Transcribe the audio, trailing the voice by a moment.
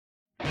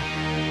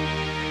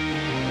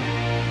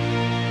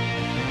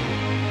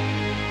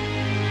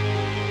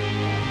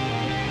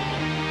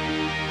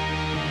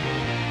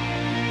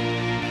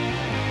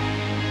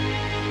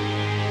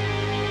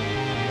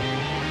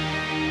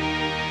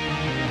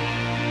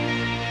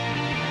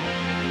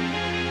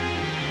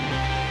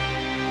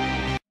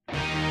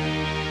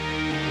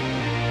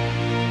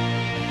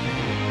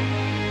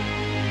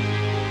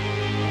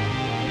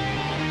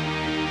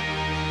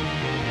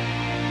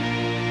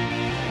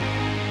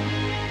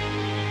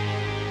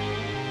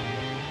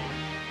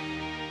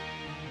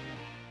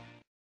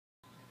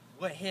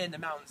We're here in the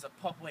mountains of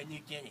Papua New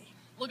Guinea.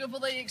 Looking for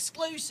the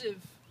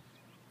exclusive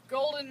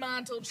golden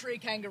mantled tree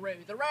kangaroo,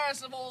 the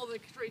rarest of all the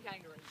tree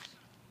kangaroos.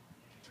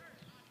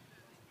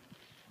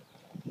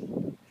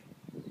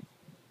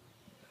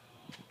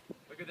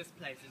 Look at this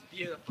place, it's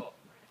beautiful.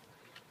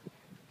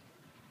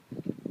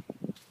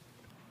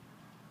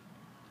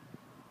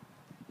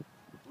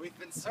 We've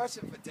been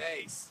searching for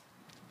days.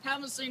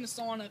 Haven't seen a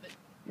sign of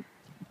it.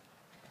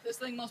 This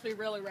thing must be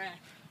really rare.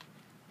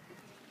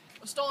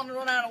 We're starting to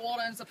run out of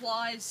water and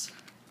supplies.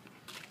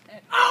 And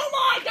oh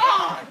my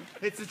God!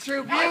 It's a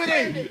true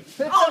beauty!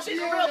 Oh, she's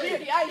a real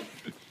beauty, eh?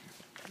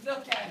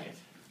 Look at it.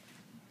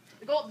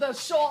 They got the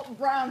short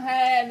brown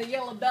hair and the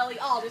yellow belly.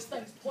 Oh, this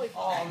thing's perfect.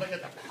 Oh, look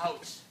at the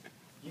pouch.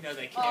 You know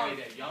they carry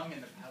their young in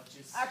the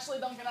pouches.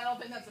 Actually, Duncan, I don't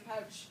think that's a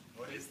pouch.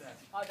 What is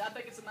that? I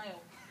think it's a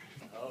male.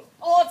 Oh.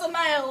 Oh, it's a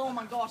male. Oh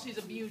my gosh, he's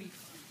a beauty.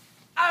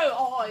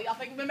 Oh, I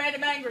think we made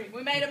him angry.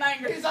 We made him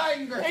angry. He's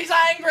angry. He's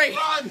angry.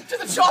 Run to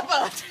the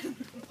chopper.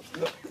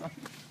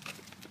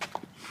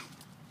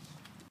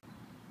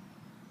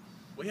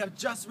 We have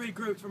just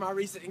regrouped from our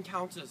recent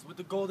encounters with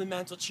the golden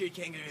mantled tree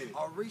kangaroo.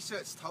 Our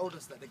research told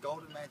us that the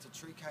golden mantled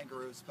tree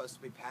kangaroo is supposed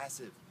to be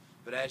passive,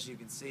 but as you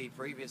can see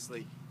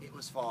previously, it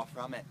was far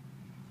from it.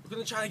 We're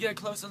gonna try to get a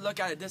closer look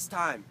at it this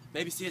time.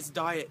 Maybe see its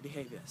diet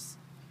behaviors.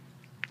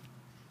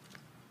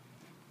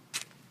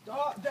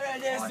 Oh, there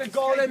it is, the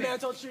golden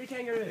mantled tree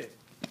kangaroo.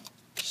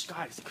 Shh,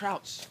 guys,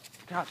 crouch.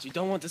 Crouch, you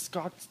don't want to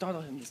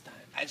startle him this time.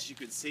 As you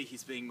can see,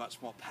 he's being much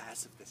more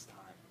passive this time.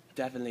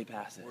 Definitely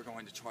passive. We're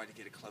going to try to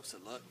get a closer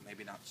look,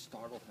 maybe not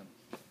startle him.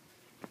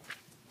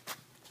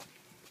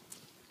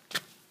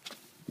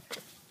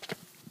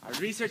 Our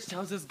research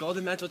tells us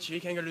golden mantled tree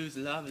kangaroos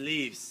love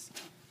leaves.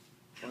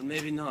 Or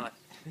maybe not.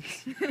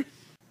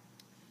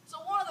 So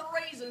one of the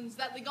reasons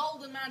that the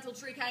golden mantled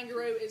tree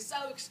kangaroo is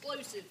so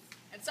exclusive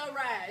and so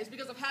rare is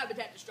because of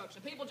habitat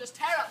destruction. People just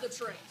tear up the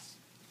trees.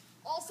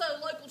 Also,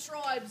 local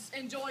tribes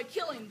enjoy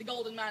killing the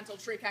golden mantled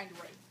tree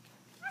kangaroo.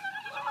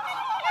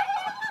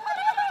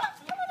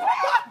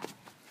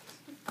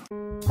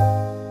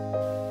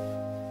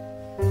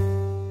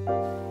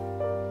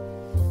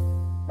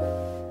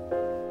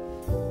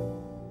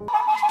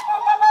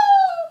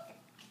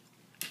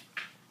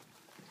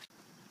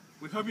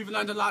 We hope you've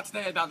learned a lot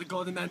today about the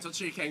golden mantled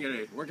tree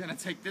kangaroo. We're going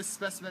to take this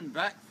specimen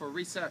back for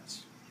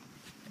research.